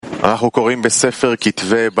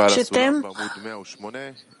Четем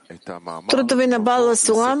трудове на Баал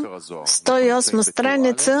HaSulam, 108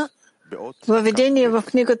 страница, въведение в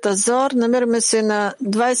книгата Зор, намираме се на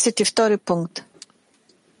 22 пункт.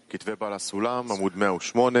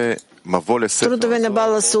 Трудове на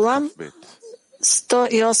Baal HaSulam,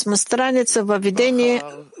 108 страница, въведение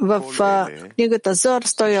в книгата Зор,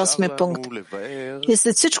 108 пункт. И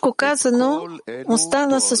след всичко казано,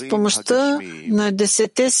 остана с помощта на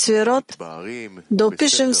 10 сферот да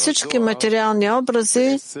опишем всички материални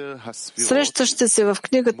образи, срещащи се в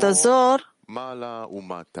книгата Зор,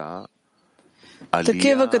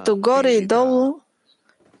 такива като горе и долу,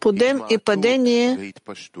 подем и падение,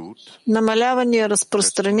 намаляване и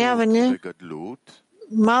разпространяване,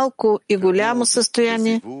 малко и голямо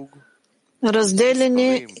състояние,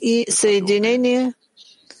 разделение и съединение,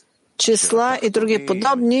 числа и други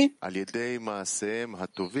подобни,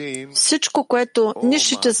 всичко, което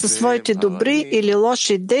нишите със своите добри или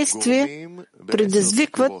лоши действия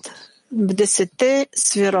предизвикват в 10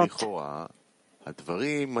 сферот.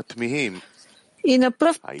 И на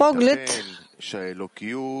пръв поглед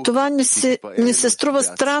това не се струва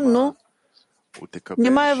странно.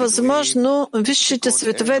 Нима е възможно висшите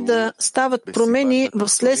светове да стават промени в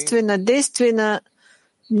следствие на действие на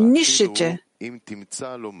нишите.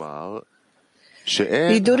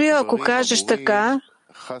 И дори ако кажеш така,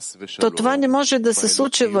 то това не може да се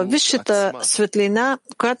случи във висшата светлина,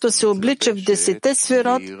 която се облича в 10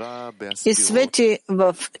 сферот и свети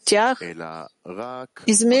в тях.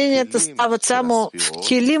 Измененията стават само в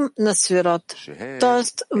килим на сферот, т.е.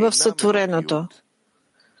 в сътвореното.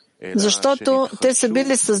 Защото те са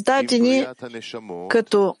били създадени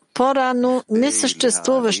като по-рано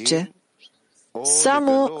несъществуващи,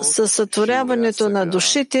 само със сътворяването на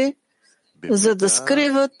душите, за да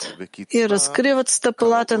скриват и разкриват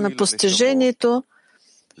стъпалата на постижението,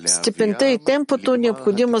 степента и темпото,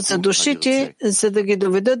 необходимо за душите, за да ги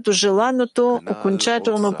доведат до желаното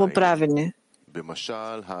окончателно поправене.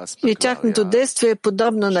 И тяхното действие е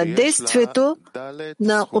подобно на действието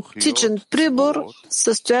на оптичен прибор,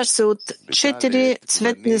 състоящ се от 4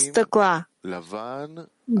 цветни стъкла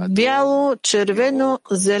 – бяло, червено,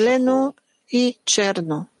 зелено и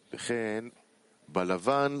черно.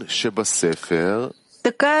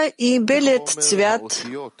 Така и белият цвят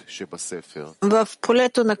в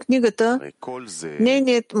полето на книгата,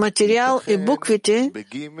 нейният материал и буквите,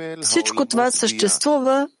 всичко това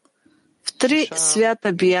съществува в 3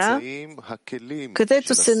 свята бия,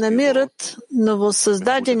 където се намират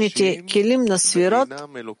новосъздадените килим на сферот,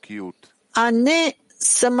 а не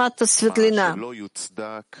самата светлина.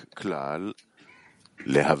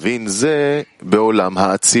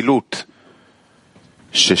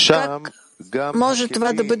 Как може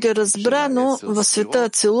това да бъде разбрано в света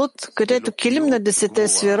Ацилут, където килим на 10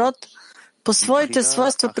 сферот по своите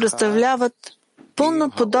свойства представляват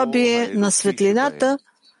пълно подобие на светлината?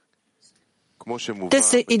 Те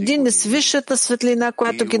са единни с висшата светлина,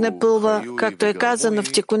 която ги напълва, както е казано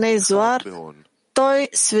в Тикуней Зоар. Той,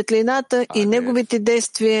 светлината и неговите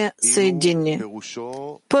действия са единни.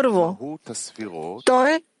 Първо,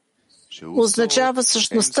 той означава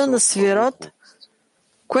същността на сферот,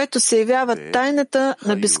 което се явява тайната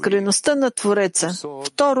на безкрайността на Твореца.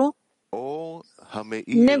 Второ,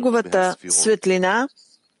 неговата светлина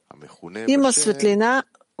има светлина,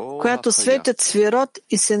 която светят сферот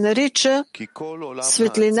и се нарича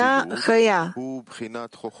светлина Хая.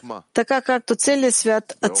 Така както целият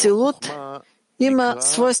свят Ацилут има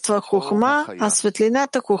свойства Хохма, а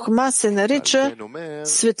светлината Хохма се нарича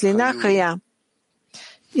светлина Хая.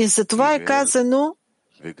 И за това е казано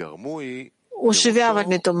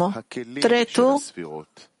оживяването му. Трето,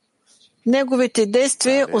 неговите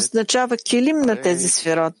действия означава килим на тези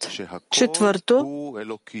сферот. Четвърто,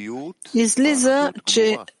 излиза,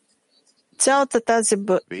 че цялата тази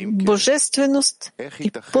божественост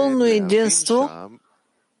и пълно единство,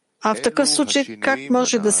 а в такъв случай как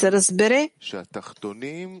може да се разбере?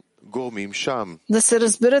 Да се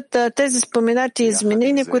разберат тези споменати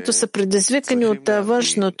изменения, които са предизвикани от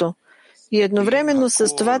външното. И едновременно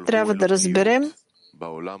с това трябва да разберем,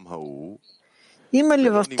 има ли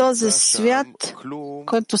в този свят,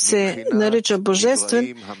 който се нарича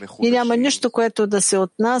божествен, и няма нищо, което да се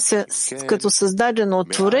отнася като създадено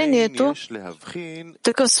от творението, в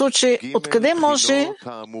такъв случай откъде може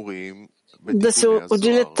да се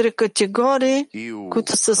отделят 3 категории,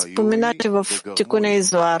 които са споменати в Тикуней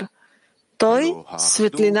Зоар? Той,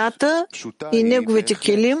 светлината и неговите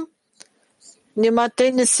килим, нима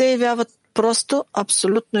те не се явяват просто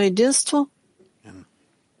абсолютно единство?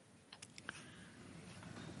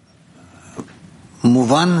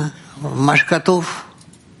 Муван, מה שכתוב?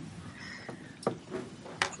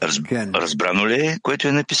 Разбрано ли е, което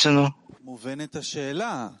е написано?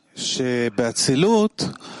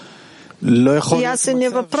 Ясен е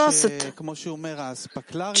въпросът,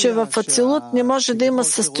 че в Ацилут не може да има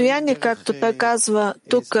състояние, както той казва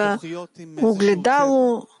тук,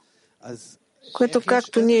 огледало, което,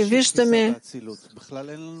 както ние виждаме,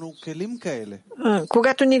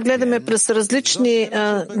 когато ние гледаме през различни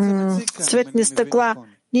цветни стъкла,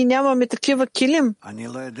 ние нямаме такива килим.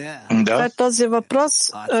 Това е този въпрос,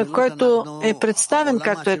 който е представен,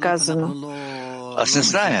 както е казано. Аз не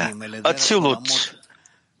зная. Ацилут.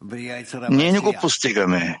 Ние не го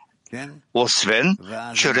постигаме, освен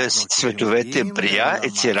чрез световете Брия,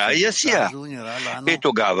 Ецира и Асия. И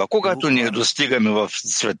тогава, когато ние достигаме в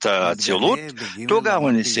света Ацилут,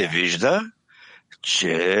 тогава ни се вижда,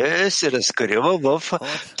 че се разкрива в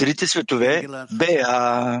трите светове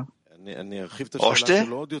Беа. Още?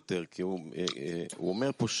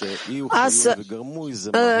 Аз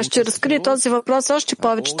ще разкрия този въпрос още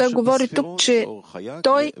повече. Той говори тук, че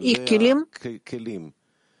той и Килим,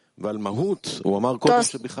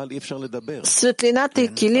 светлината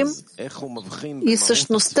и Килим и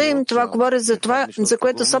същността им, това говори за това, за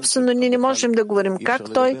което собствено ние не можем да говорим.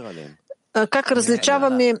 Как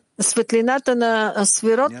различаваме светлината на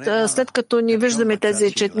Свирот, след като ни виждаме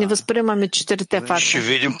тези, че ни възприемаме четирите факта? Ще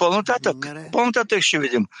видим по-нататък. По-нататък ще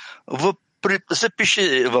видим.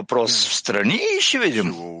 Запиши въпрос в страни и ще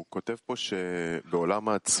видим.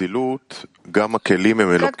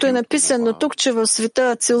 Както е написано тук, че в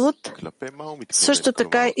света Ацилут, също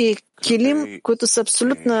така и Килим, които са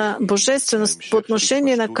абсолютна божественост, по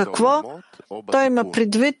отношение на какво той има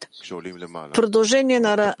предвид продължение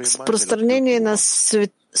на разпространение на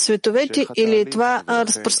световете или това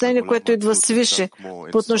разпространение, което идва свише.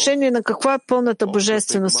 По отношение на какво е пълната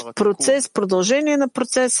божественост? Процес, продължение на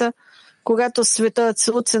процеса, когато света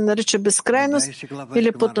Ацилут се нарича безкрайност,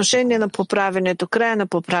 или по отношение на поправенето, края на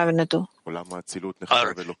поправенето?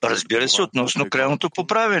 Разбира се, относно крайното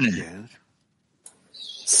поправене.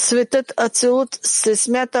 Светът Ацилут се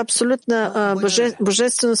смята абсолютна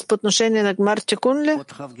божественост по отношение на Гмар Тикун ли?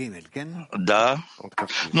 Да,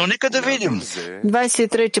 но нека да видим.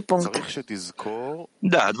 23 пункт.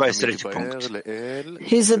 Да, 23 пункт.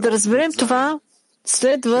 И за да разберем това,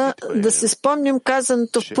 следва да се спомним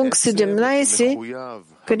казаното в пункт 17,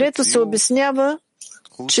 където се обяснява,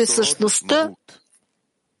 че същността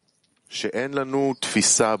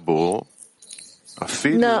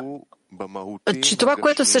че това,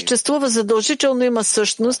 което съществува, задължително има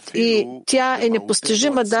същност и тя е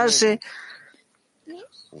непостижима даже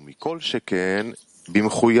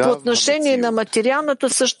по отношение на материалната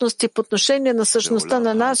същност и по отношение на същността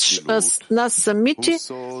на нас самите.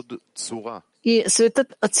 И светът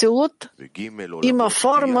Ацилут има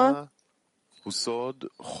форма,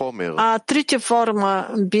 а трите форма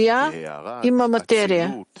Бия има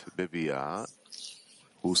материя.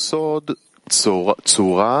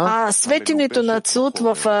 А светенето на Ацилут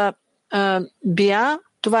в Бия,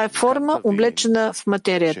 това е форма, облечена в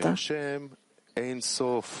материята.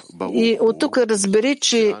 И от тук разбери,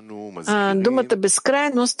 че думата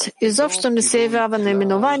безкрайност изобщо не се явява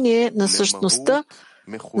наименование на същността,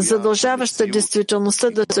 задължаваща действителността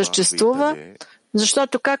да съществува,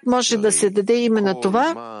 защото как може да се даде име на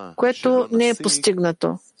това, което не е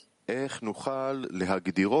постигнато?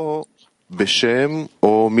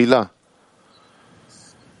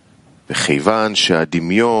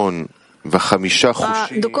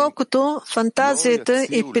 Доколкото фантазията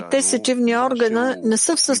и петте сетивни органа не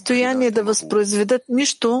са в състояние да възпроизведат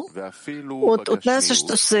нищо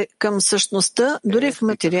отнасящо се към същността, дори в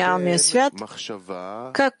материалния свят,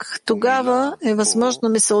 как тогава е възможно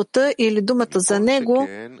мисълта или думата за него,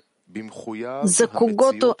 за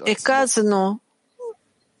когото е казано,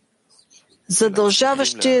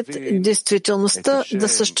 задължаващият действителността да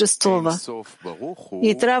съществува.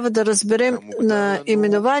 И трябва да разберем на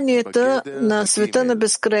именованията на света на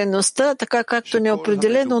безкрайността, така както не е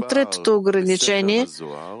определено от третото ограничение,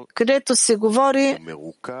 където се говори,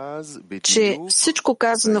 че всичко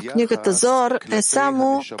казано в книгата Зоар е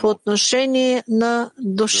само по отношение на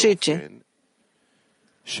душите.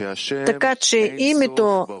 Така че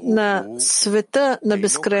името на света на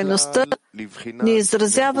безкрайността не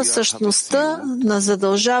изразява същността на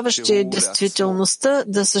задължаващия действителността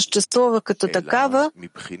да съществува като такава,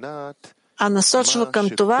 а насочва към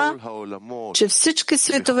това, че всички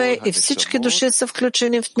светове и всички души са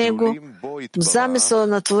включени в него, в замисъла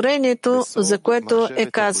на творението, за което е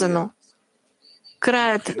казано.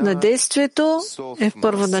 Краят на действието е в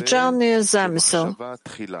първоначалния замисъл.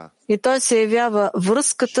 И той се явява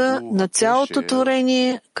връзката на цялото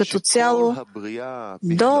творение като цяло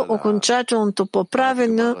до окончателното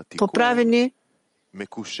поправене,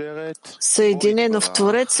 съединено в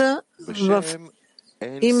Твореца в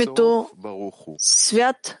името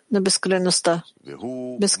свят на безкрайността.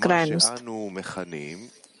 Безкрайност.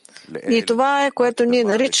 И това е, което ние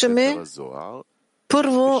наричаме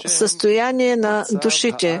първо състояние на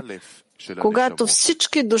душите, когато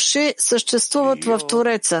всички души съществуват в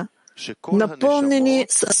Твореца, напълнени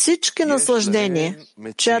с всички наслаждения,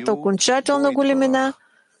 чиято окончателна големина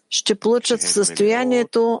ще получат в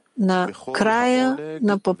състоянието на края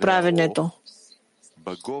на поправенето.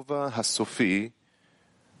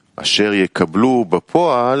 אשר יקבלו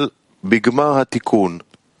בפועל בגמר התיקון.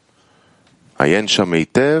 עיין שם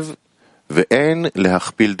היטב ואין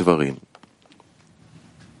להכפיל דברים.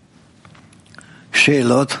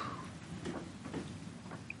 שאלות?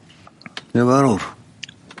 זה ברור.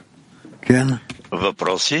 כן?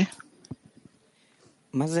 въпроси?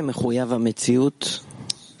 מה זה מחויב המציאות?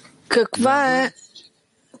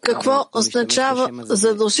 Какво означава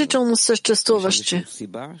задължително съществуващи?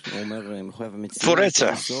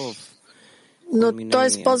 Твореца. Но той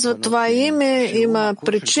използва това име, има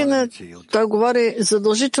причина, той говори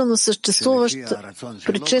задължително съществуваща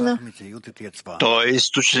причина. Той е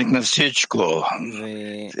източник на всичко.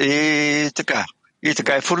 И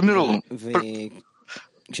така е формирало.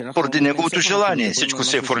 Поради неговото желание всичко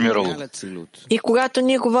се е формирало. И когато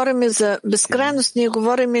ние говорим за безкрайност, ние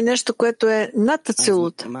говорим и нещо, което е над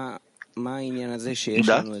ацилут.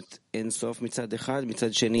 Да.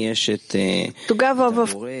 Тогава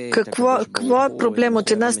какво е проблем?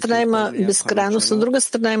 От една страна има безкрайност, от друга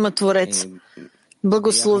страна има Творец.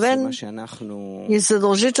 Благословен и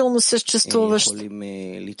задължително съществуващ.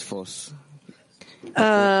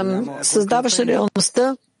 Създаваш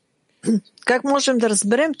реалността. Как можем да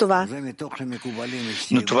разберем това?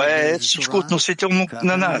 Но това е всичко относително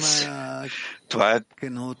на нас. Това е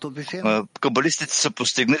кабалистите са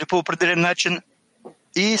постигнали по определен начин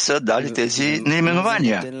и са дали тези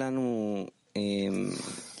наименования.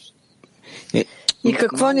 И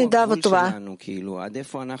какво ни дава това?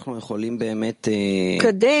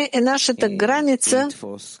 Къде е нашата граница?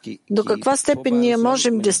 До каква степен ние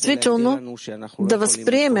можем действително да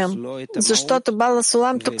възприемем? Защото Баал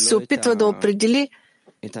HaSulam тук се опитва да определи,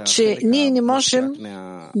 че ние не можем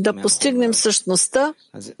да постигнем същността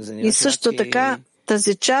и също така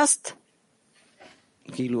тази част.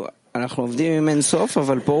 אנחנו עובדים עם אין סוף,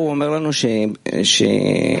 אבל פה הוא אומר לנו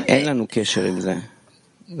שאין לנו קשר עם זה.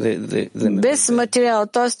 Без материал,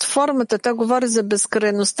 т.е. формата, той говори за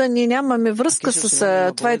безкрайността, ние нямаме връзка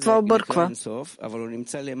с това и това обърква.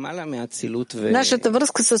 Нашата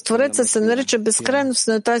връзка с Твореца се нарича безкрайност,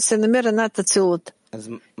 но той се намира над ацилут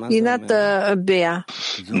и над бея.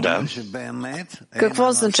 Да. Какво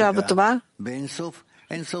означава това?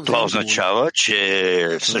 Това означава,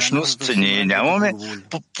 че всъщност ние нямаме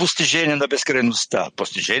постижение на безкрайността.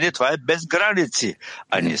 Постижение това е без граници,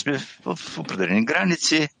 а ние сме в определени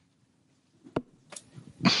граници.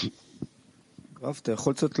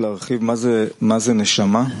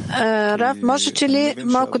 Рав, можете ли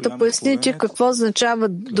малко да поясните какво означава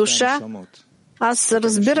душа? Аз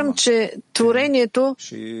разбирам, че творението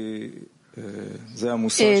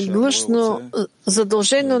е длъжно,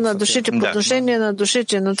 задължено на душите, по отношение на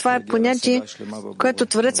душите, но това е понятие, което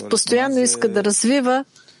Творец постоянно иска да развива,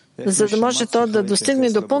 за да може то да достигне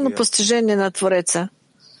до пълно постижение на Твореца.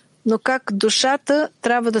 Но как душата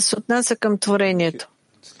трябва да се отнася към творението?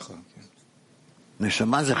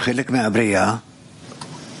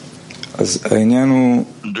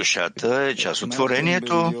 Душата е част от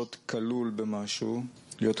творението.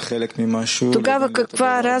 Тогава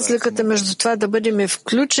каква е разликата между това да бъдем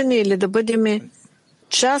включени или да бъдем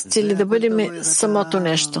част или да бъдем самото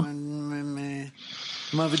нещо?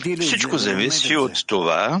 Всичко зависи от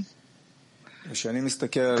това,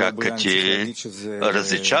 как ти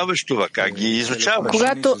различаваш това, как ги изучаваш.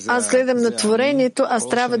 Когато аз гледам на творението, аз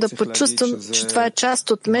трябва да почувствам, че това е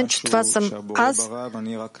част от мен, че това съм аз.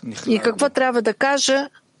 И какво трябва да кажа?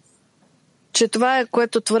 Че това е,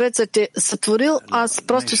 което Творецът е сътворил, аз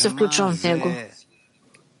просто се включвам в него.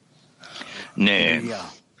 Не.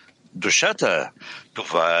 Душата,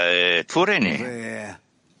 това е творение.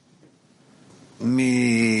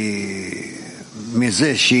 И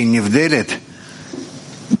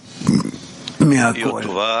от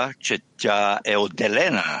това, че тя е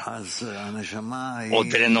отделена от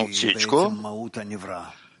всичко,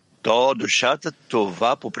 то душата,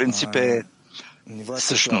 това по принцип е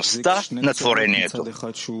същността на творението.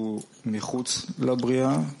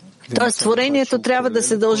 Тоест, творението трябва да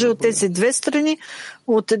се дължи от тези две страни.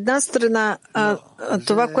 От една страна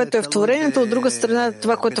това, което е в творението, от друга страна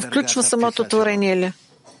това, което включва самото творение ли?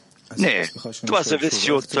 Не, това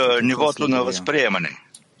зависи от нивото на възприемане.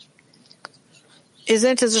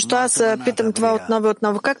 Извинете, защо аз питам това отново и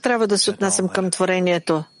отново? Как трябва да се отнасям към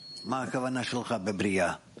творението?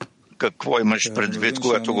 Какво имаш предвид,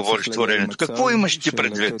 когато говориш творението? Какво имаш ти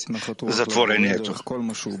предвид за творението?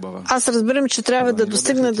 Аз разбирам, че трябва да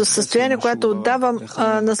достигна до състояние, което отдавам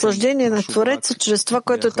наслаждение на Твореца чрез това,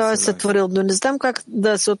 което Той е сътворил. Но не знам как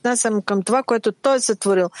да се отнасям към това, което Той е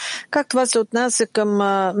сътворил. Как това се отнася към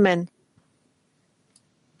мен?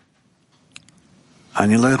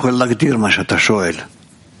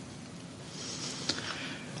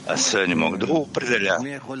 Аз не мога да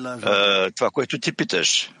определя това, което ти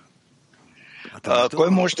питаш. Кой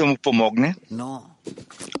може да му помогне?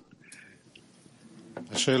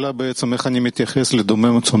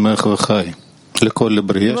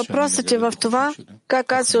 Въпросът е в това,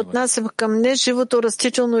 как аз се отнасям към неживото,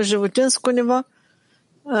 растително и животинско ниво,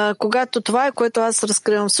 когато това е, което аз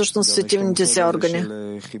разкривам всъщност в светивните си органи.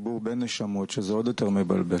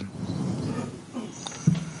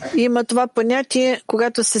 Има това понятие,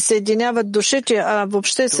 когато се съединяват душите, а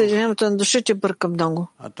въобще съединяването на душите бърка много.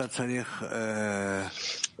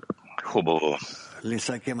 Хубаво.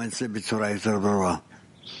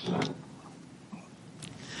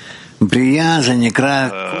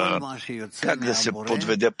 Как да се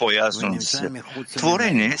подведе по-ясно?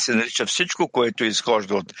 Творение се нарича всичко, което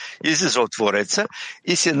излиза от Твореца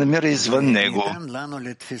и се намира извън него.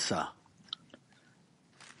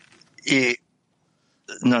 И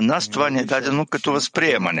на нас това не е дадено като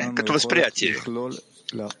възприемане, като възприятие.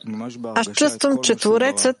 Аз чувствам, че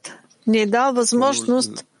Творецът ни е дал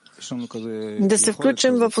възможност да се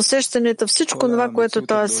включим в усещането всичко това, което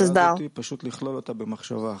Той е създал.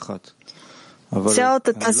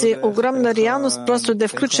 Цялата тази огромна реалност просто да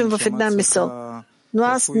включим в една мисъл. Но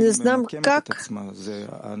аз не знам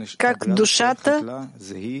как душата,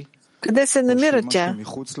 къде се намира тя.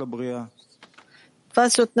 Това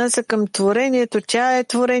се отнася към творението. Тя е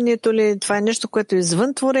творението ли? Това е нещо, което е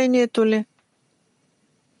извън творението ли?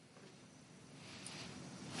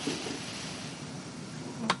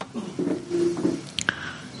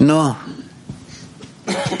 Но.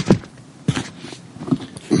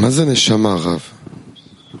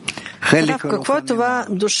 Какво е това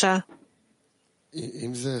душа?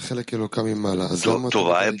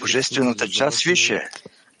 Това е божествената част више.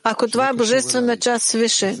 Ако това е божествена част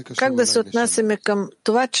свише, как да се отнасяме към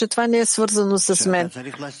това, че това не е свързано с мен?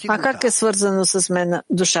 А как е свързано с мен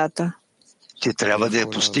душата? Ти трябва да я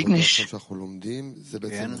постигнеш.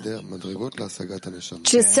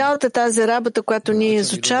 Чрез цялата тази работа, която ние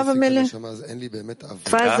изучаваме ли?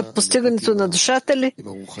 Това е за постигането на душата ли?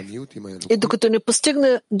 И докато не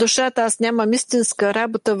постигна душата, аз нямам истинска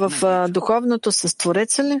работа в духовното с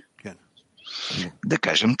Твореца ли? Да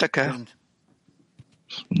кажем така.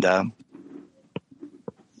 Да.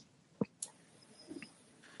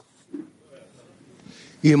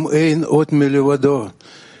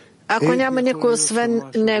 Ако няма никой освен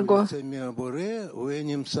него,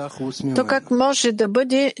 то как може да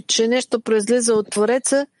бъде, че нещо произлиза от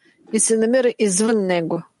Твореца и се намира извън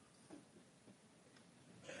него?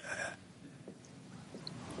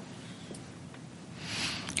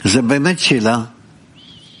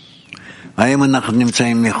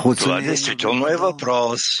 Това действително е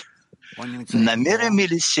въпрос. Намираме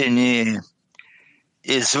ли се ни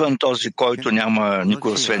извън този, който няма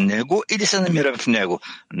никой освен него, или се намира в него?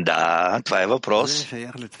 Да, това е въпрос.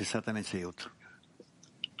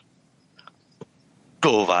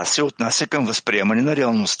 Това се отнася към възприемане на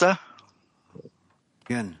реалността.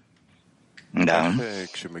 Да.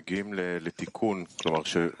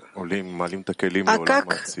 А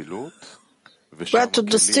как? Когато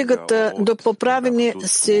достигат до поправени,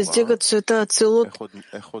 се издигат света Ацилут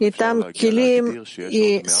и там Килим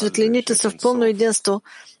и светлините са в пълно единство.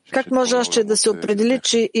 Как може още да се определи,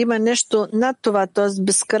 че има нещо над това, т.е.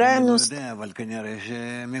 безкрайност?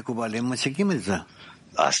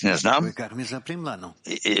 Аз не знам.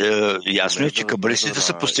 Ясно е, че кабалистите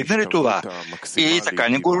са постигнали това. И така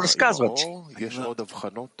не го разказват.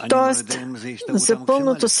 Тоест, за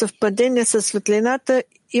пълното съвпадение с светлината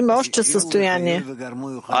има още състояние.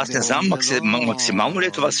 Аз не знам максимално ли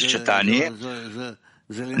е това съчетание,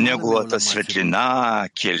 неговата светлина,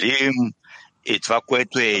 келим и това,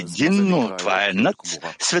 което е единно, това е над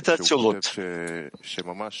света Ацилут.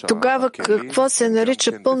 Тогава какво се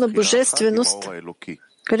нарича пълна божественост?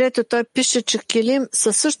 където той пише, че килим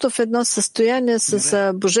са също в едно състояние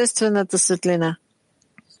с божествената светлина.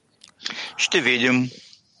 Ще видим.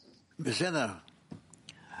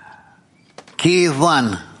 Киев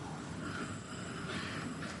 1.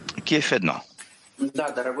 Киев 1.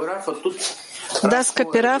 Да,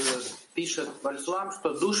 скъпи Раф,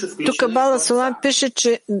 тук Бал HaSulam пише,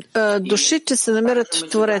 че душите се намират в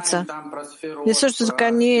Твореца. И също така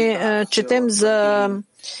ние четем за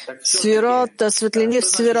свирот, светлини в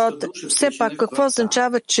свирот. Все пак, какво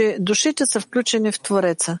означава, че душите са включени в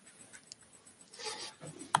Твореца?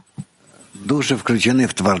 Души включени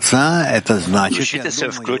в Творца, это значит... Душите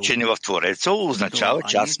са включени в Твореца, означава,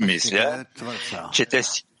 че аз мисля,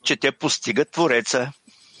 че те постигат Твореца.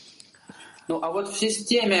 Но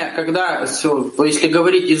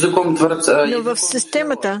в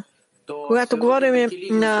системата, когато говорим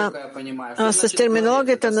с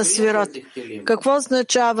терминологията на свирот, какво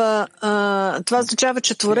означава? Това означава,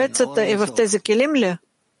 че Творецът е в тези килим ли?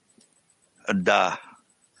 Да.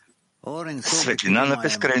 Светлина на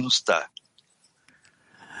безкрайността.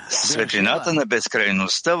 Светлината на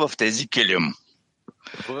безкрайността в тези килим.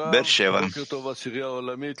 Бершева.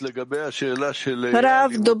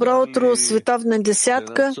 Рав, добро утро, световна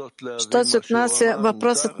десятка. Що се отнася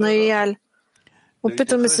въпросът на Ияль?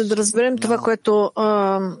 Опитваме се да разберем това, което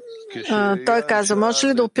той каза. Може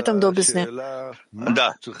ли да опитам да обясня?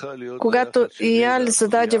 Да. Когато Ияль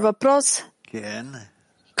зададе въпрос,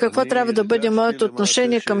 какво трябва да бъде моето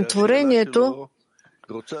отношение към творението,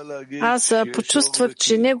 аз почувствах,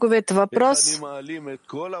 че неговият въпрос,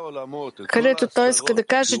 където той иска да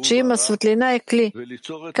каже, че има светлина и кли.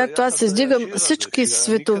 Както аз издигам всички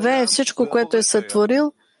светове, всичко, което е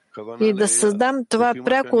сътворил, и да създам това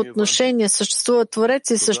пряко отношение. Съществува Творец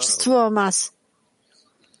и съществувам аз.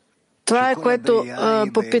 Това е, което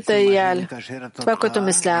попита Ияль. Това, което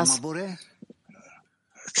мисля аз.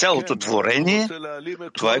 Цялото творение,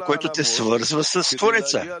 това е, което те свързва с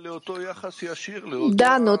Твореца.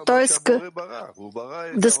 Да, но той иска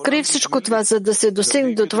да скрие всичко това, за да се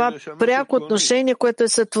достигне до това пряко отношение, което е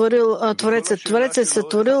сътворил Творецът. Творецът е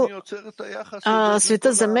сътворил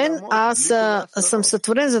света за мен, а аз съм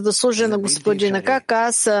сътворен, за да служа на Господина. Как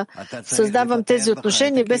аз създавам тези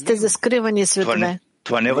отношения без тези скривани светове?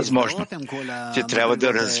 Това не е възможно. Ти трябва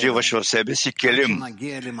да развиваш в себе си келим.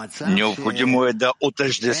 Необходимо е да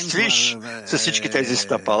отъждествиш с всички тези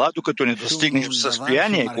стъпала, докато не достигнеш до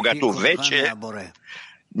състояние, когато вече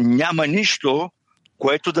няма нищо,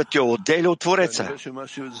 което да те отделя от Твореца.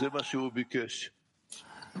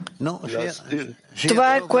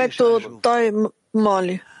 Това е, което той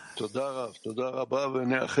моли.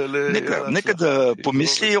 Нека да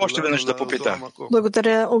помисли и още веднъж да попита.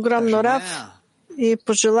 Благодаря огромно, Рав. И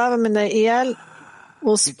пожелаваме на Ияль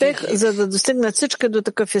успех, за да достигнат всички до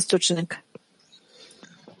такъв източник.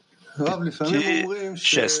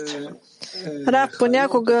 Рав,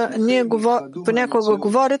 понякога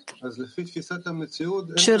говорят,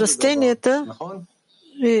 че растенията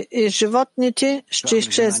и животните ще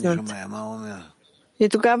изчезнат. И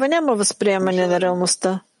тогава няма възприемане на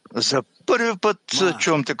реалността. За първи път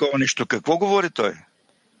чувам такова нещо. Какво говори той?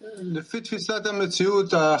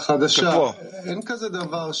 Какво?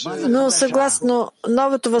 Но съгласно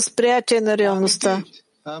новото възприятие на реалността.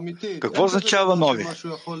 Какво означава нови?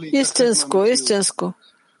 Истинско.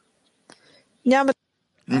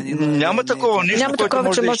 Няма такова нещо, няма такова,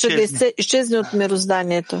 което че може да изчезне от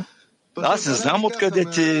мирозданието. Аз не знам откъде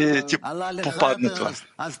ти попадне това.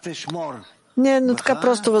 Не, но така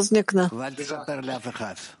просто възникна.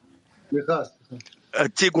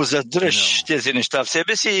 Ти го задръж тези неща в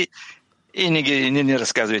себе си и не ни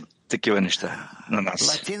разказвай такива неща на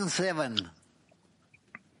нас.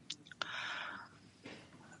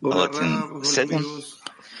 Латин 7.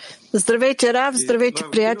 Здравейте, Рав, здравейте,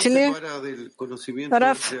 приятели.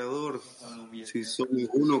 Рав,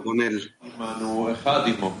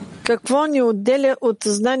 какво ни отделя от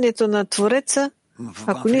знанието на Твореца,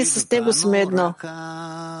 ако ние с него сме едно?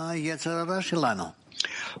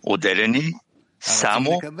 Отделя ни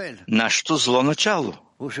само нашето зло начало.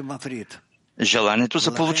 Желанието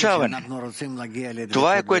за получаване.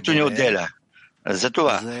 Това е, което ни отделя.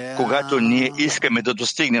 Затова, когато ние искаме да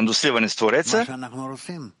достигнем до сливане с Твореца,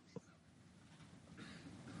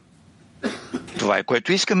 това е,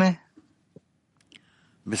 което искаме.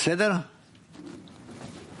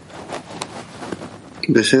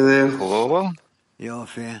 Хубаво.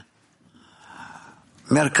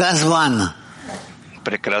 Мерказ 1.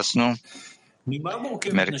 Прекрасно.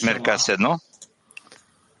 Мерказ 1.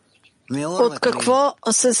 От какво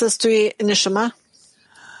се състои нешама?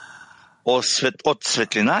 От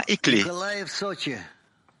светлина и кли.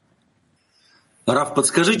 Раф,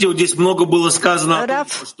 подскажите, вот здесь много было сказано о том,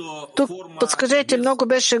 что тук подскажете, много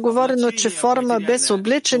беше говорено, че форма без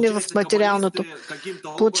обличане в материалното.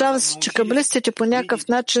 Получава се, че кабалистите по някакъв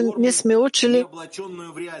начин не сме учили,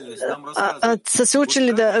 са се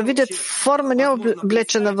учили да видят форма не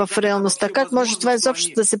облечена в реалността. Как може това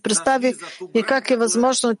изобщо да се представи и как е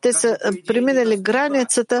възможно те са преминали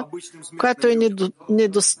границата, която е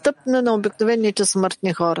недостъпна на обикновените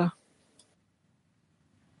смъртни хора?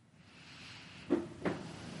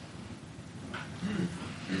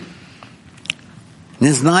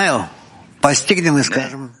 Не знаю. Постигнем и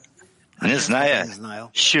скажем. Не зная.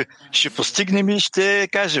 Ще постигнем и ще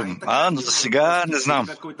кажем. Но за сега не знам.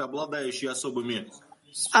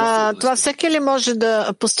 Това всеки ли може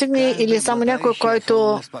да постигне или само някой,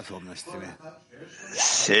 който...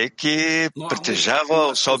 Всеки притежава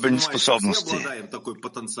особени способности.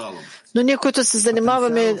 Но ние, които се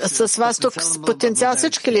занимаваме с вас тук, с потенциал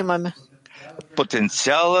всички ли имаме?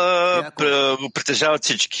 Потенциала притежават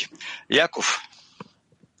всички. Яков.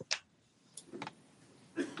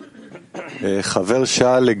 חבר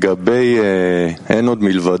שאל לגבי אין עוד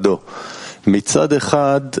מלבדו. מצד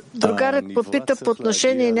אחד, другарят попита по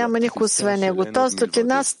отношение няма никой освен него. Тоест, от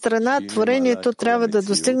една страна, творението трябва да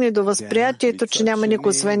достигне до възприятието, че няма никой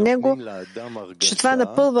освен него, че това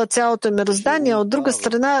напълва цялото мироздание, а от друга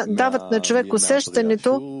страна дават на човек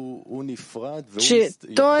усещането, че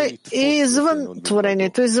той е извън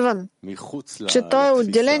творението, извън, че той е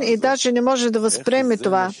отделен и даже не може да възприеме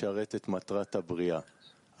това,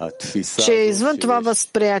 че е извън това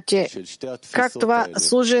възприятие. Как това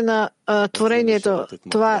служи на творението,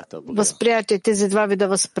 това възприятие, тези два вида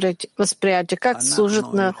възприятия, как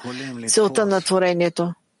служат на целта на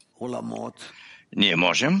творението? Ние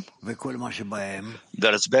можем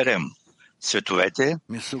да разберем световете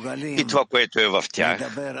и това, което е в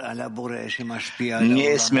тях.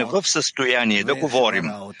 Ние сме в състояние да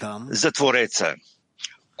говорим за Твореца,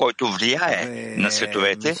 който влияе на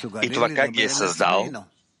световете и това как ги е създал.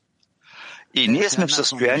 И ние сме в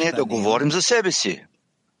състояние да говорим за себе си.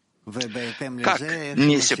 Как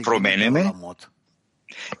ние се променяме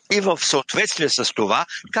и в съответствие с това,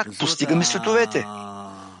 как постигаме световете.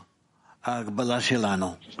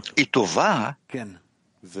 И това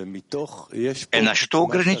е нашето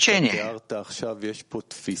ограничение.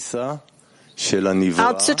 А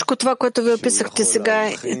от всичко това, което ви описахте сега,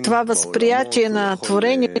 това възприятие на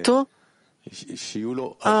творението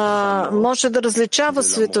може да различава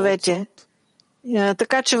световете.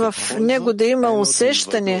 Така че в него да има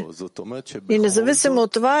усещане и независимо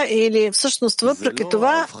от това или всъщност въпреки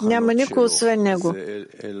това няма никой освен него.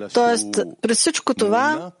 Тоест при всичко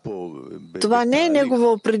това, това не е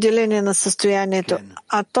негово определение на състоянието,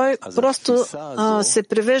 а той просто се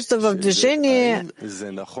привежда в движение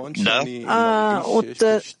от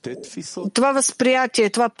това възприятие.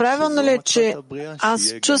 Това правилно ли е, че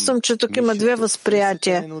аз чувствам, че тук има две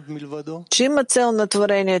възприятия, че има цел на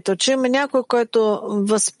творението, че има някой, който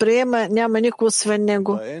възприема, няма никой освен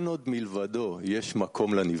него.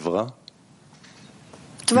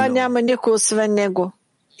 Това няма никой освен него.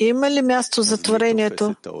 Има ли място за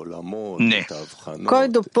творението? Не. Кой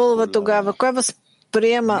допълва тогава? Кой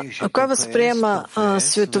възприема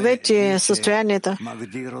световете и състоянията?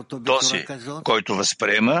 Този, който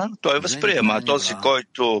възприема, той възприема. А този,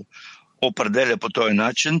 който определя по този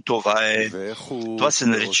начин, това се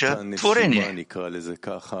нарича творение.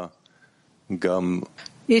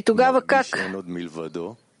 И тогава как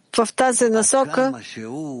в тази насока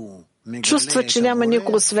чувства, че няма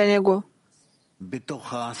никой освен него?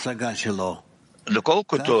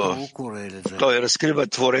 Доколкото той разкрива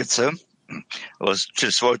Твореца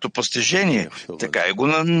чрез своето постижение, така и го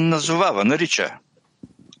назовава, нарича.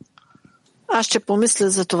 Аз ще помисля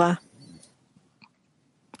за това.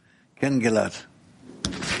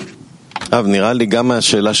 נראה לי גם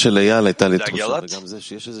מהשאלה של אייל הייתה לי תחושה, וגם זה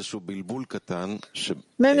שיש איזשהו בלבול קטן.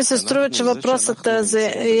 Мен ми се струва, че въпросът за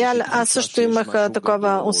Ял, аз също имах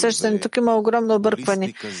такова усещане. Тук има огромно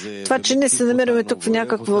объркване. Това, че ние се намираме тук в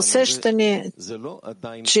някакво усещане,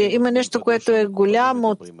 че има нещо, което е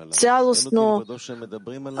голямо, цялостно,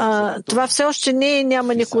 това все още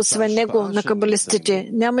няма никой освен него на кабалистите.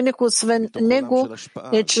 Няма никой освен него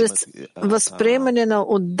е чрез възприемане на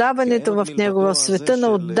отдаването в него, в света на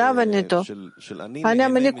отдаването. А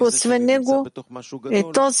няма никой освен него е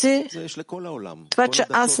това, че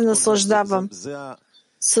аз се наслаждавам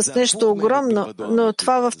с нещо огромно, но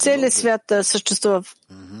това в целия свят съществува.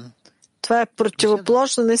 Това е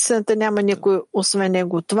противоположно на истината, няма никой освен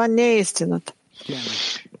него. Това не е истината.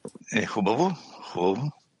 Хубаво.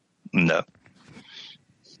 Да.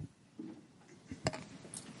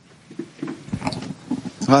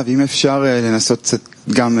 רב, אם אפשר לנסות קצת,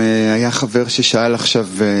 גם היה חבר ששאל עכשיו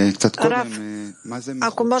קצת קודם, מה זה מחוץ לבורא?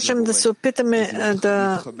 Ако можем да се опитаме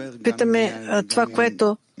да питаме това,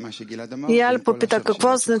 което Ял попита,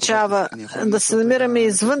 какво означава да се намираме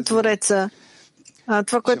извън Твореца,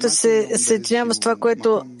 това, което се съединява с това,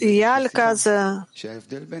 което Ял каза,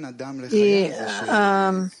 и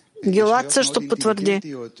Гилад също потвърди.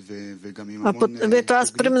 Ето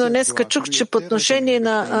аз, примерно, днеска чух, че по отношение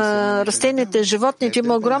на растенията и животните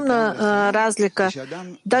има огромна разлика.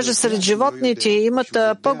 Даже сред животните имат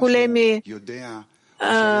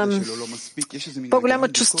по-голяма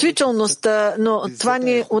чувствителност, но това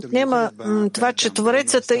ни отнема това, че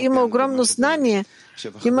Творецът има огромно знание.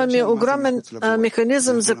 Имаме огромен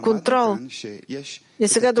механизъм за контрол. И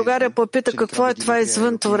сега Догаря попита какво е това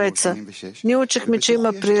извън Твореца. Ние учихме, че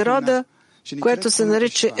има природа, която се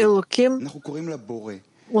нарича Елоким,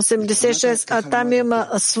 86, а там има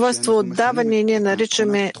свойство отдаване и ние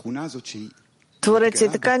наричаме Твореца. И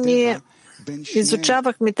така ние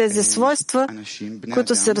изучавахме тези свойства,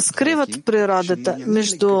 които се разкриват в природата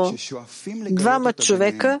между двама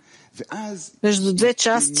човека, между две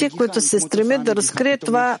части, които се стремят да разкрият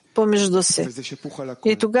това помежду си.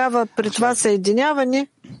 И тогава при това съединяване,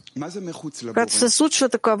 когато се случва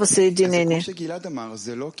такова съединение,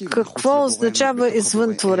 какво означава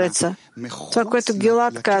извън Твореца? Това, което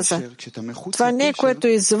Гилад каза. Това не е което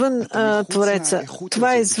е извън Твореца.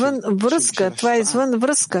 Това е извън връзка. Това е извън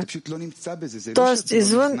връзка. Тоест,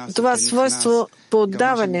 извън това свойство по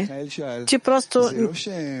отдаване. Ти просто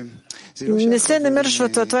не се намираш в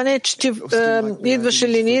това. Това не е, че ти идваш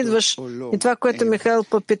или не идваш. И това, което Михаил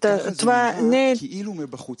попита, това не е,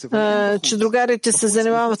 че другарите се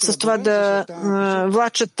занимават с това да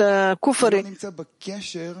влачат куфари.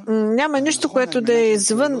 Няма нищо, което да е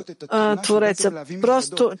извън Твореца.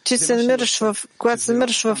 Просто ти се намираш когато се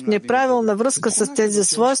намираш в неправилна връзка с тези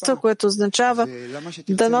свойства, което означава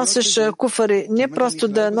да носиш куфари. Не просто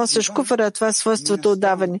да носиш куфари, а това е свойството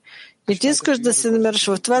отдаване. И ти искаш да се намериш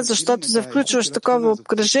в това, защото се включваш в такова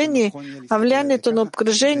обкръжение, а влиянието на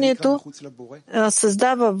обкръжението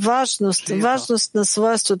създава важност на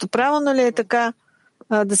свойството. Правилно ли е така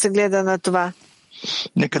да се гледа на това?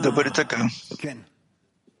 Нека да бъде така.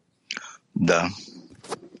 Да.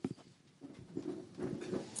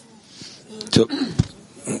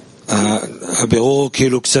 הבירור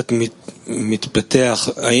כאילו קצת מתפתח.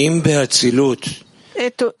 האם באצילות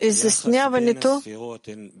ето изясняването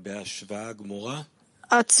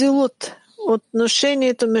Ацилут,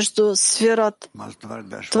 отношението между сферот.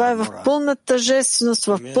 Това е в пълна тъжественост,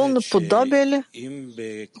 в пълно подобие ли?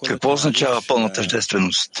 Какво означава пълна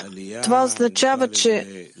тъждественост? Това означава,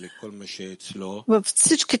 че във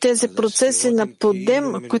всички тези процеси на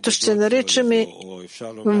подем, които ще наричаме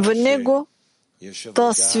в него,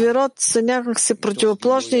 то сферот са някакси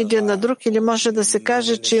противоположни един на друг, или може да се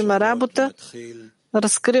каже, че има работа,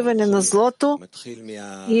 разкриване на злото,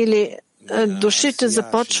 или душите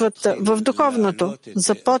започват в духовното,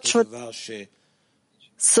 започват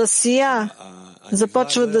с я,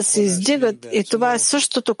 започват да се издигат, и това е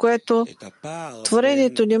същото, което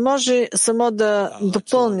творението не може само да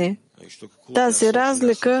допълни. Тази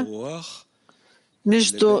разлика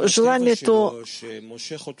между желанието,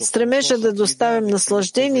 стремежа да доставим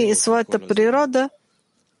наслаждение и своята природа,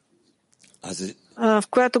 в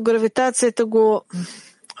която гравитацията го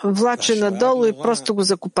влаче надолу и просто го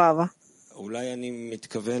закопава.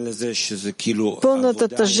 Пълната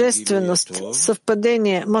тъжественост,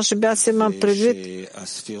 съвпадение, може би аз имам предвид,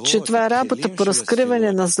 че това е работа по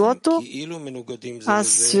разкриване на злото, а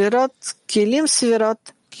свирот, килим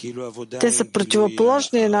свирот, те са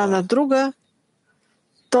противоположни една на друга,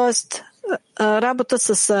 т.е. работа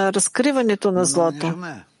с разкриването на злото.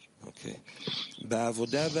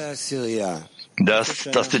 Да,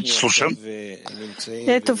 те слушам.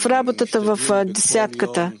 Ето в работата в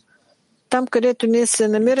десятката. Там, където ние се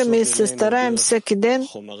намираме и се стараем всеки ден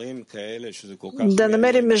да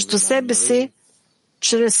намерим между себе си,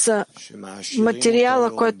 чрез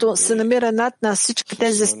материала, който се намира над нас, всички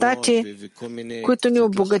тези статии, които ни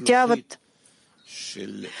обогатяват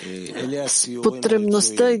с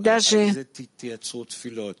потребността и даже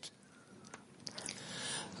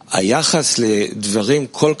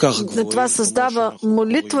това създава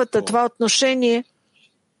молитвата, това отношение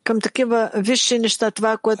към такива висши неща,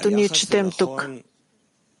 това, което ние четем тук.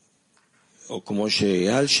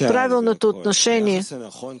 Правилното отношение,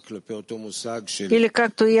 или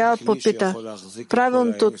както Ял попита,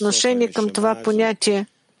 правилното отношение към това понятие,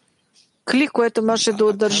 кли, което може да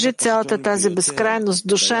удържи цялата тази безкрайност,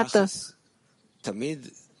 душата,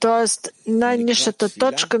 Тоест, най-нисшата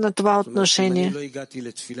точка на това отношение.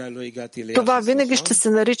 Това винаги ще се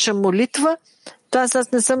нарича молитва. Тоест,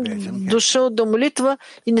 аз не съм дошъл до молитва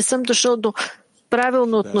и не съм дошъл до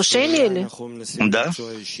правилно отношение ли? Да.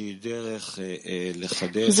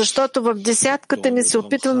 Защото в десятката ни се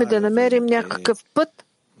опитваме да намерим някакъв път,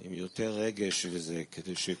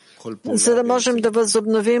 за да можем да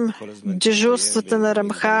възобновим дежурствата на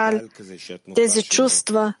Рамхал, тези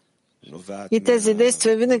чувства и тези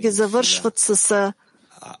действия винаги завършват с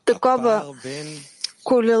такова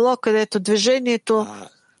колело, където движението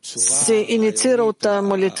се инициира от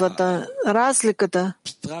молитвата. Разликата,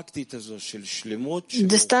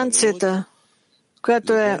 дистанцията,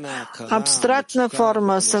 която е абстрактна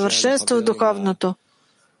форма, съвършенство в духовното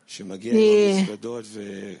и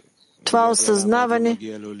това осъзнаване,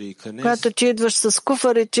 когато ти идваш с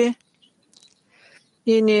куфарите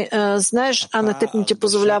и не знаеш, а на теб не ти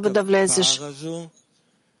позволява да влезеш.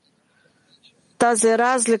 Тази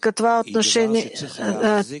разлика, това отношение,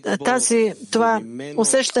 това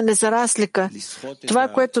усещане за разлика, това,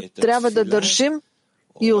 което трябва да държим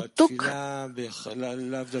и от тук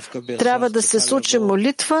трябва да се случи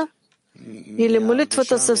молитва, или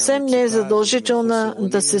молитвата съвсем не е задължителна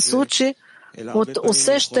да се случи от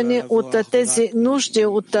усещане от тези нужди,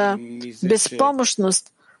 от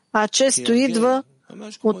безпомощност, а често идва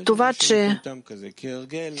от това, че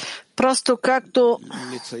просто както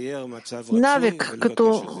навик,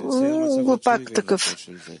 като глупак такъв,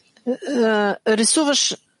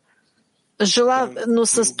 рисуваш желано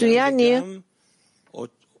състояние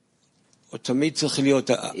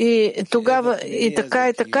и тогава и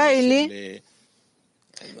така, или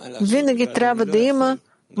винаги трябва да има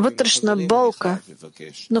вътрешна болка.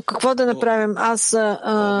 Но какво да направим? Аз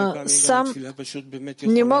сам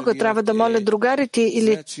не мога, трябва да моля другарите,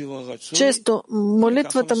 или често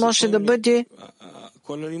молитвата може да бъде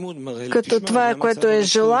като това, което е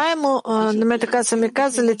желаемо. На мен така са ми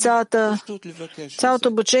казали, цялото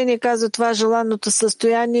обучение казва това е желаното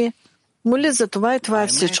състояние. Моли за това и това е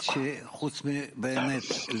всичко.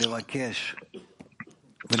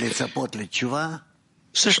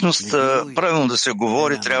 Всъщност, правилно да се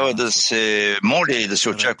говори, трябва да се моли и да се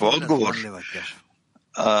очаква отговор.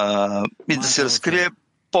 И да се разкрие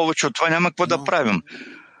повече от това, няма какво да правим.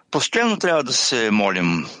 Постоянно трябва да се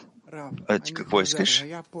молим. Ти какво искаш?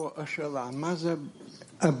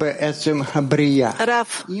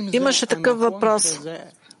 Рав, имаше такъв въпрос.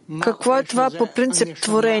 Какво е това по принцип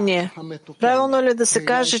творение? Правилно ли да се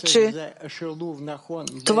каже, че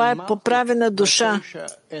това е поправена душа?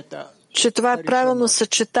 Че това е правилно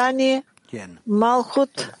съчетание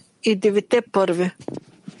Малхут и 9 първи?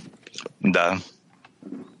 Да.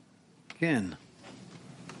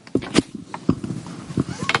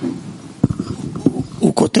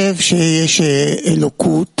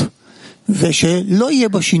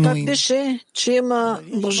 Той пише, че има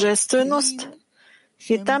божественост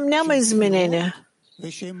и там няма изменения.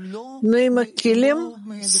 Но има килим,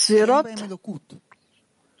 свирот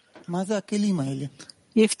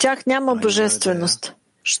и в тях няма божественост.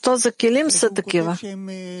 Що за килим са такива?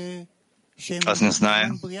 Аз не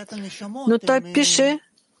зная. Но той пише,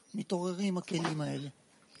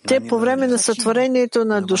 те по време на сътворението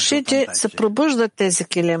на душите се пробуждат тези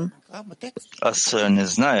килим. Аз не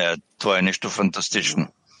зная. Това е нещо фантастично.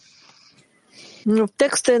 Но в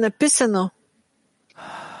текста е написано.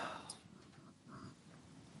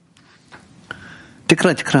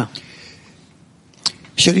 תקרא.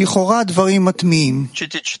 שלכאורה דברים מטמיעים.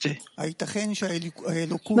 Чити.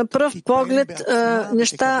 На пръв поглед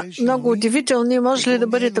неща много удивителни. Може ли да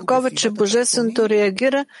бъде такова, че Божественото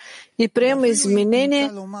реагира и приема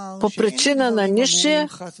изменения по причина на нишия?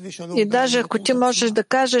 И даже ако ти можеш да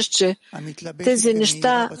кажеш, че тези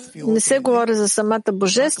неща не се говори за самата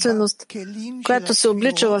божественост, която се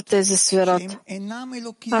облича в тези свирот,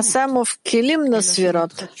 а само в килим на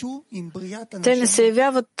свирот, те не се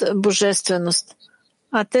явяват божественост,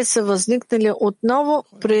 а те са възникнали отново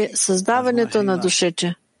при създаването на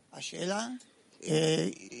душите.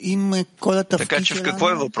 Така че в какво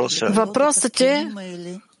е въпросът? Въпросът е,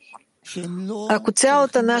 ако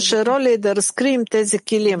цялата наша роля е да разкрием тези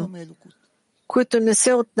килим, които не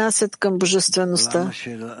се отнасят към божествеността,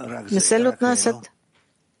 не се ли отнасят?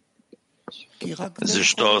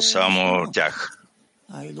 Защо само тях?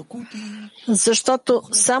 Защото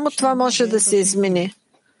само това може да се измени.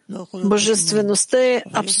 Божествеността е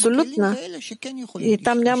абсолютна и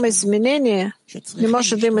там няма изменения. Не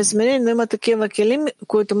може да има изменения, но има такива килими,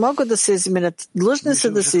 които могат да се изменят. Длъжни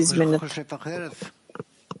са да се изменят.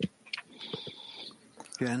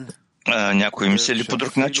 Някой мисли ли по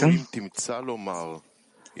друг начин?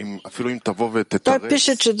 Той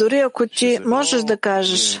пише, че дори ако ти можеш да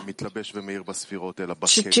кажеш,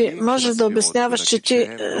 че ти можеш да обясняваш,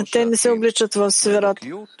 че те не се обличат в сферот,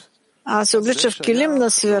 а се облича в килим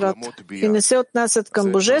на сферот и не се отнасят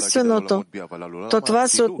към божественото, то това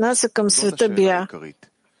се отнася към света Бия.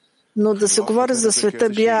 Но да се говори за света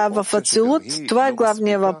Бия в Ацилут, това е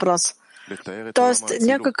главният въпрос. Тоест,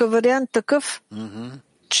 някакъв вариант такъв,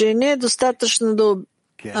 че не е достатъчно да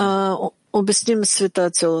обясним света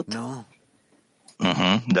Ацилут.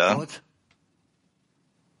 Да.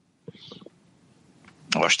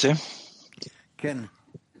 Още?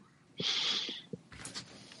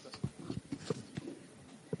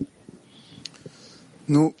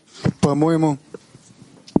 Ну, по-моему,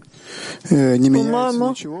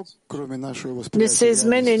 не се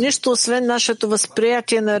изменя нищо, освен нашето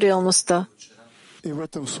възприятие на реалността.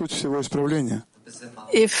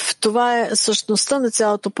 И в това е същността на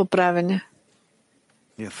цялото поправене.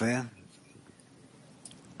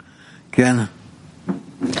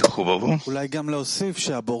 Хубаво.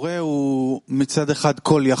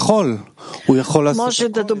 Може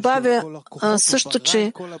да добавя също,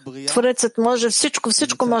 че Творецът може всичко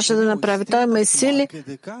може да направи. Той има и сили.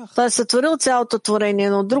 Той е сътворил цялото творение,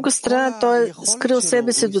 но от друга страна той е скрил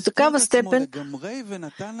себе си до такава степен,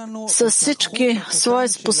 с всички свои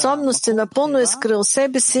способности, напълно е скрил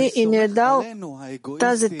себе си и ни е дал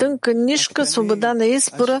тази тънка нишка, свобода на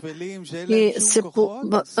избора и се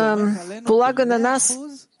полага на нас,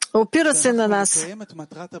 опира се на нас,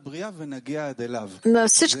 на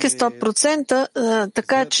всички 100%,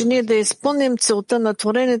 така че ние да изпълним целта на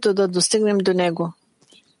творението, да достигнем до него.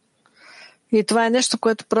 И това е нещо,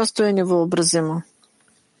 което просто е невъобразимо.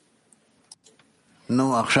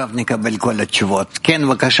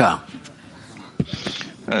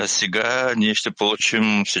 Сега ние ще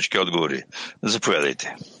получим всички отговори.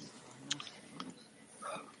 Заповядайте.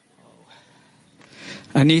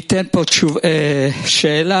 אני אתן פה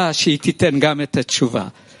שאלה שהיא תיתן גם את התשובה.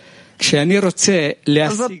 כשאני רוצה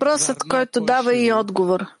להשיג... Въпросът, който дава и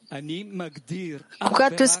отговор.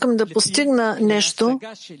 Когато искам да постигна нещо,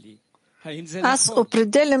 аз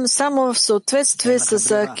определям само в съответствие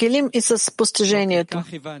с килим и с постижението.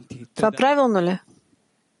 Това правилно ли?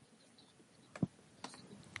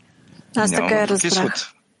 Аз така я разбрах.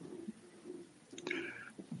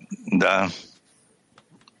 Да.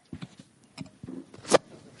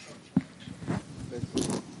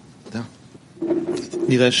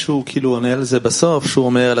 נראה שהוא כאילו עונה על זה בסוף, שהוא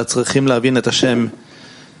אומר על הצריכים להבין את השם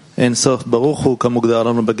אין סוף ברוך הוא כמוגדר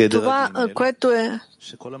לנו בגדר הדין.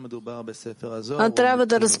 שכל המדובר בספר הזוהר трябва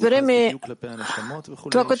да разберем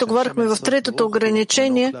това, което говорихме в третото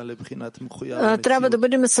ограничение. Трябва да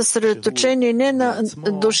бъдем съсредоточени не на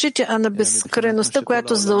душите, а на безкрайността,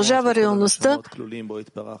 която задължава реалността.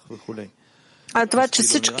 А това, че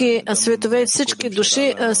всички светове и всички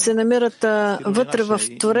души се намират вътре в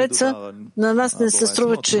Твореца, на нас не се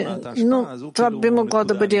струва, че... Но това би могло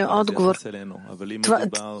да бъде отговор. Това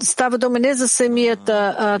става дума не за самият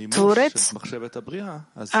Творец,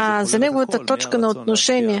 а за неговата точка на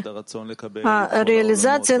отношение.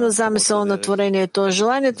 Реализация на замисъла на творението,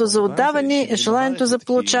 желанието за отдаване, желанието за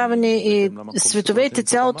получаване и световете,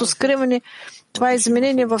 цялото скриване, това е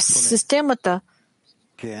изменение в системата.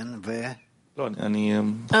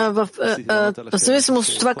 В зависимост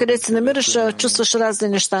от това, къде се намираш, чувстваш разни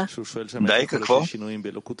неща. Да, и какво?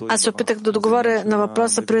 Аз се опитах да договоря на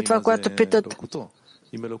въпроса преди това, което питат.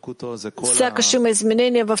 Сякаш има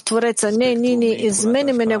изменения в Твореца. Не, ние не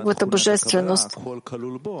изменяме неговата божественост.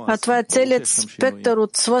 А това е целият спектър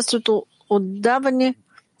от свойството отдаване.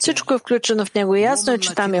 Всичко е включено в него. Ясно е,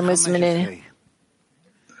 че там има изменения.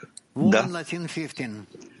 Да.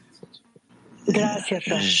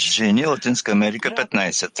 Жени, Латинска Америка,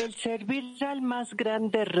 15. El servir al más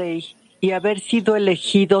grande rey y haber sido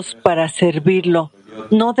elegidos para servirlo,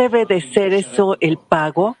 ¿no debe de ser eso el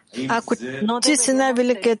pago? Ако ти си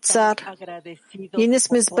най-великият цар и не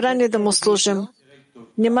сме избрани да му служим,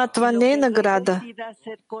 нима това не е награда.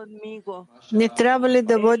 Не трябва ли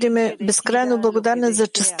да бъдем безкрайно благодарни за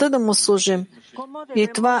честта да му служим? И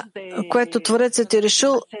това, което Творецът е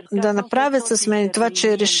решил да направи с мен, това,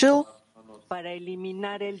 че е решил,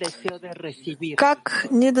 как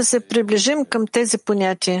ние да се приближим към тези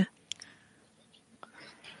понятия,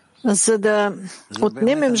 за да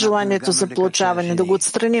отнемем желанието за получаване, да го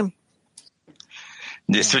отстраним?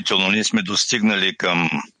 Действително, ние сме достигнали към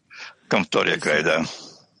втория край, да.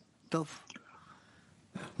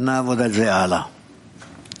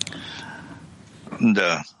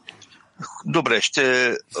 Да. Добре,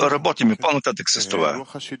 ще работим и по-нататък с това.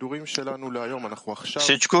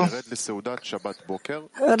 Всичко.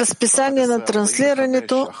 Разписание на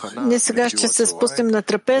транслирането. Ние сега ще се спустим на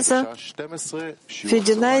трапеза. В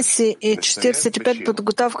 11:45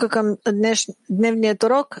 подготовка към дневният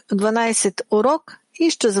урок, 12 урок и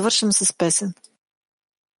ще завършим с песен.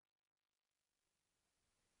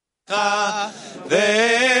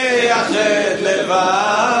 ויחד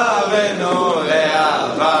לבבנו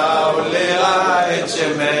לאהבה וליראה את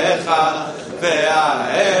שמך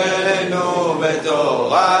והארנו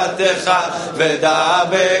בתורתך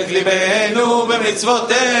ודבק ליבנו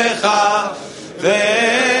במצוותיך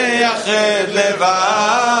ויחד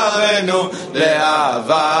לבבנו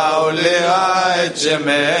לאהבה וליראה את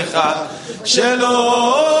שמך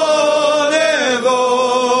שלא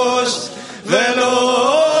נבוש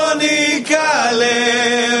ולא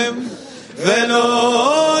ניקלם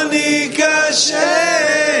ולא ניקשב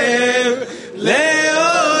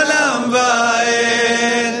לעולם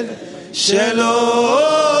ועד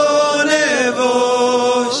שלא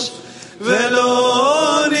נבוש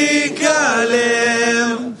ולא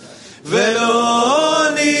ניקלם ולא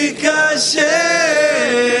ניקשב